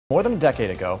More than a decade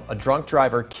ago, a drunk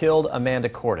driver killed Amanda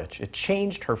Kordich. It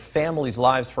changed her family's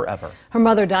lives forever. Her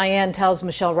mother, Diane, tells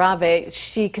Michelle Rave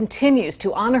she continues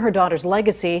to honor her daughter's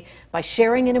legacy by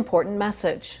sharing an important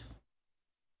message.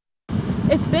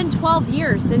 It's been 12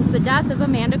 years since the death of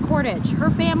Amanda Kordich. Her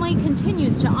family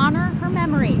continues to honor her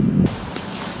memory.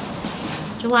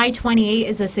 July 28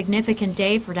 is a significant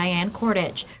day for Diane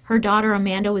Kordich. Her daughter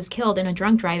Amanda was killed in a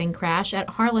drunk driving crash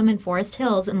at Harlem and Forest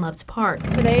Hills in Loves Park.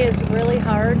 Today is really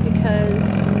hard because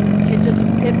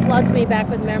it floods me back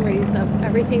with memories of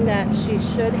everything that she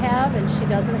should have and she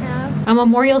doesn't have. A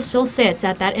memorial still sits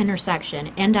at that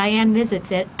intersection, and Diane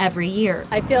visits it every year.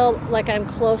 I feel like I'm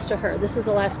close to her. This is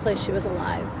the last place she was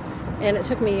alive. And it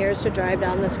took me years to drive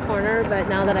down this corner, but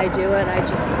now that I do it,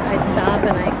 I stop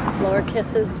and I blow her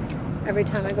kisses every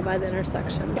time I go by the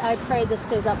intersection. I pray this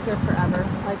stays up here forever.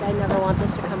 Like, I never want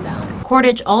this to come down.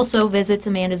 Kordich also visits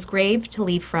Amanda's grave to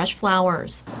leave fresh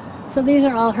flowers. So these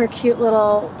are all her cute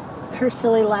little, her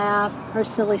silly laugh, her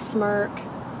silly smirk.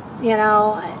 You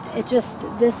know,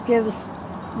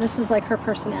 this is like her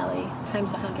personality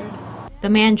times 100. The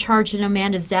man charged in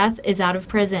Amanda's death is out of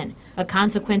prison, a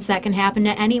consequence that can happen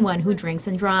to anyone who drinks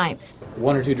and drives.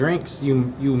 One or two drinks,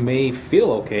 you may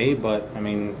feel okay, but I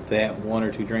mean that one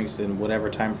or two drinks in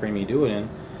whatever time frame you do it in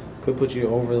could put you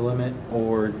over the limit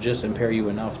or just impair you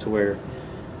enough to where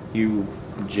you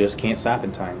just can't stop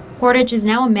in time. Kordich is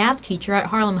now a math teacher at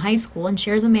Harlem High School and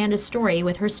shares Amanda's story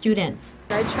with her students.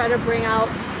 I try to bring out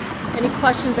any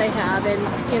questions they have,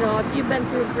 and you know, if you've been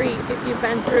through grief, if you've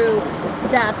been through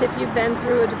death, if you've been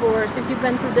through a divorce, if you've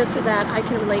been through this or that, I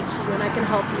can relate to you and I can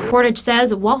help you. Kordich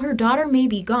says while her daughter may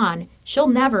be gone, she'll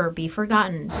never be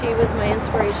forgotten. She was my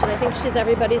inspiration. I think she's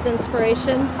everybody's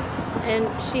inspiration,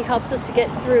 and she helps us to get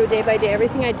through day by day.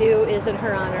 Everything I do is in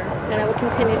her honor, and I will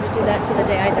continue to do that to the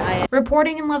day I die.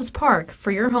 Reporting in Loves Park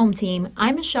for your home team,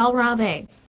 I'm Michelle Rave.